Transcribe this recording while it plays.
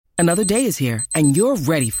Another day is here, and you're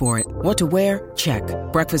ready for it. What to wear? Check.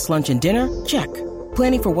 Breakfast, lunch, and dinner? Check.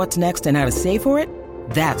 Planning for what's next and how to save for it?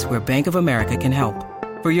 That's where Bank of America can help.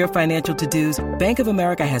 For your financial to-dos, Bank of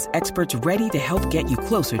America has experts ready to help get you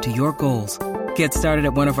closer to your goals. Get started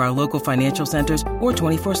at one of our local financial centers or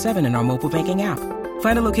 24/7 in our mobile banking app.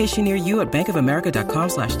 Find a location near you at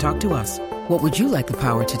bankofamerica.com/talktous. What would you like the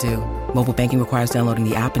power to do? Mobile banking requires downloading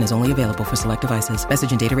the app and is only available for select devices.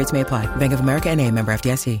 Message and data rates may apply. Bank of America N.A., member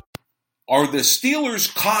FDIC. Are the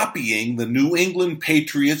Steelers copying the New England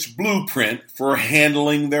Patriots blueprint for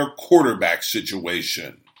handling their quarterback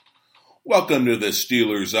situation? Welcome to the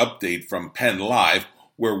Steelers Update from Penn Live,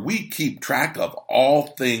 where we keep track of all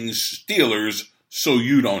things Steelers so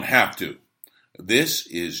you don't have to. This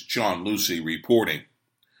is John Lucy reporting.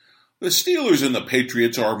 The Steelers and the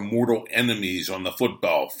Patriots are mortal enemies on the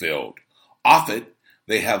football field. Often,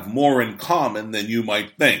 they have more in common than you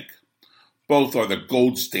might think. Both are the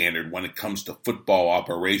gold standard when it comes to football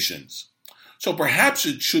operations. So perhaps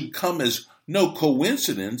it should come as no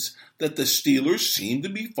coincidence that the Steelers seem to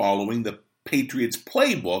be following the Patriots'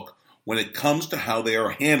 playbook when it comes to how they are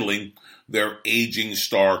handling their aging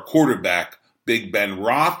star quarterback, Big Ben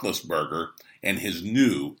Roethlisberger, and his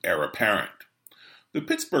new heir apparent. The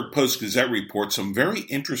Pittsburgh Post-Gazette reports some very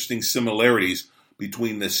interesting similarities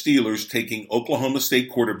between the Steelers taking Oklahoma State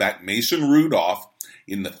quarterback Mason Rudolph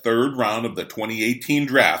in the third round of the 2018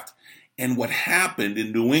 draft and what happened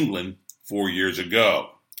in New England 4 years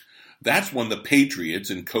ago. That's when the Patriots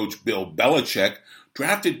and coach Bill Belichick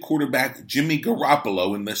drafted quarterback Jimmy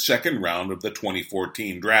Garoppolo in the second round of the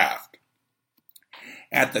 2014 draft.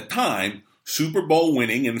 At the time, Super Bowl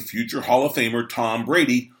winning and future Hall of Famer Tom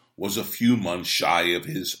Brady was a few months shy of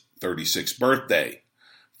his 36th birthday.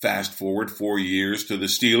 Fast forward 4 years to the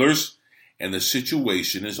Steelers, and the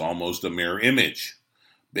situation is almost a mirror image.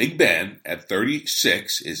 Big Ben, at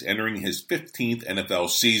 36, is entering his 15th NFL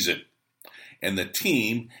season, and the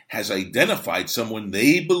team has identified someone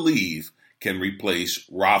they believe can replace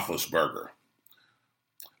Roethlisberger.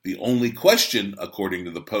 The only question, according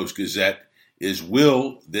to the Post-Gazette, is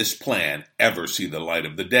will this plan ever see the light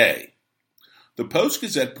of the day? The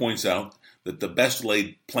Post-Gazette points out that the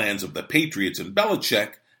best-laid plans of the Patriots and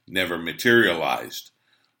Belichick never materialized.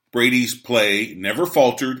 Brady's play never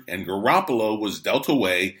faltered, and Garoppolo was dealt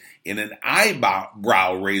away in an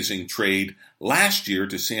eyebrow-raising trade last year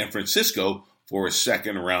to San Francisco for a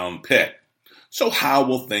second-round pick. So how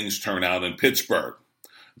will things turn out in Pittsburgh?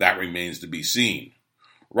 That remains to be seen.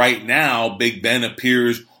 Right now, Big Ben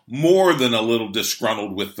appears more than a little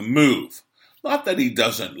disgruntled with the move. Not that he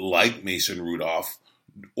doesn't like Mason Rudolph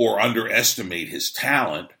or underestimate his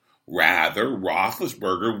talent. Rather,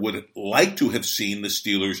 Roethlisberger would like to have seen the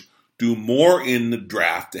Steelers do more in the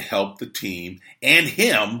draft to help the team and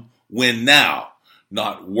him win now,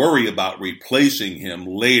 not worry about replacing him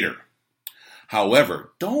later.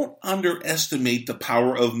 However, don't underestimate the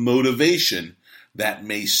power of motivation that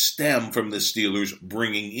may stem from the Steelers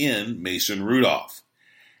bringing in Mason Rudolph.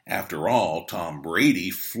 After all, Tom Brady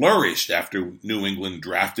flourished after New England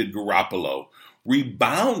drafted Garoppolo,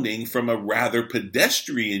 rebounding from a rather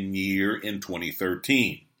pedestrian year in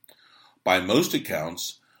 2013. By most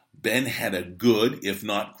accounts, Ben had a good, if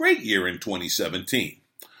not great year in 2017.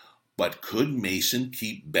 But could Mason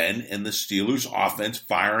keep Ben and the Steelers' offense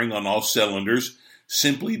firing on all cylinders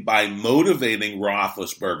simply by motivating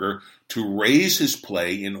Roethlisberger to raise his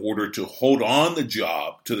play in order to hold on to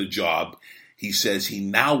the job he says he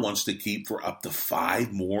now wants to keep for up to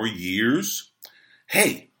 5 more years?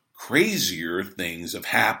 Hey, crazier things have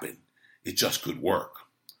happened. It just could work.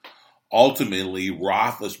 Ultimately,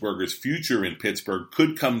 Roethlisberger's future in Pittsburgh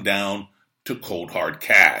could come down to cold hard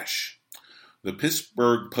cash. The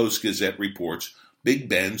Pittsburgh Post-Gazette reports Big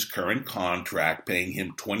Ben's current contract, paying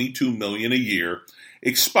him $22 million a year,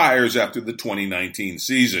 expires after the 2019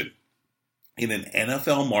 season. In an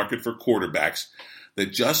NFL market for quarterbacks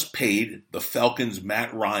that just paid the Falcons'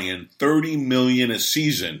 Matt Ryan $30 million a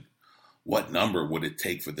season, what number would it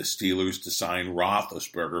take for the Steelers to sign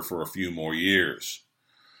Roethlisberger for a few more years?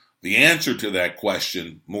 The answer to that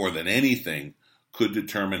question, more than anything, could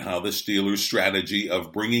determine how the Steelers' strategy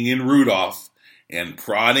of bringing in Rudolph and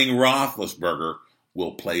prodding Roethlisberger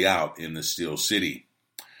will play out in the Steel City.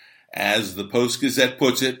 As the Post-Gazette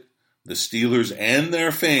puts it, the Steelers and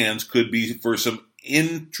their fans could be for some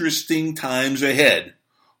interesting times ahead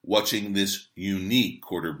watching this unique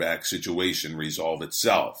quarterback situation resolve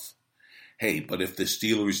itself. Hey, but if the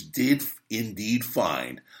Steelers did indeed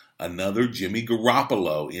find another Jimmy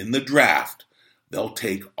Garoppolo in the draft, they'll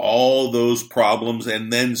take all those problems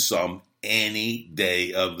and then some any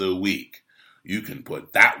day of the week. You can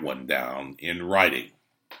put that one down in writing.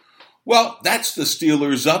 Well, that's the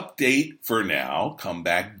Steelers update for now. Come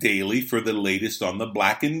back daily for the latest on the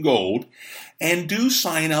black and gold. And do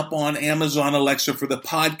sign up on Amazon Alexa for the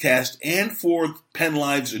podcast and for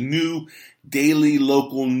PennLive's new daily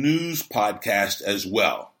local news podcast as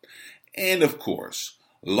well. And of course,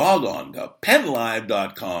 log on to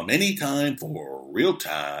PennLive.com anytime for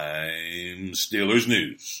real-time Steelers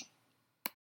news.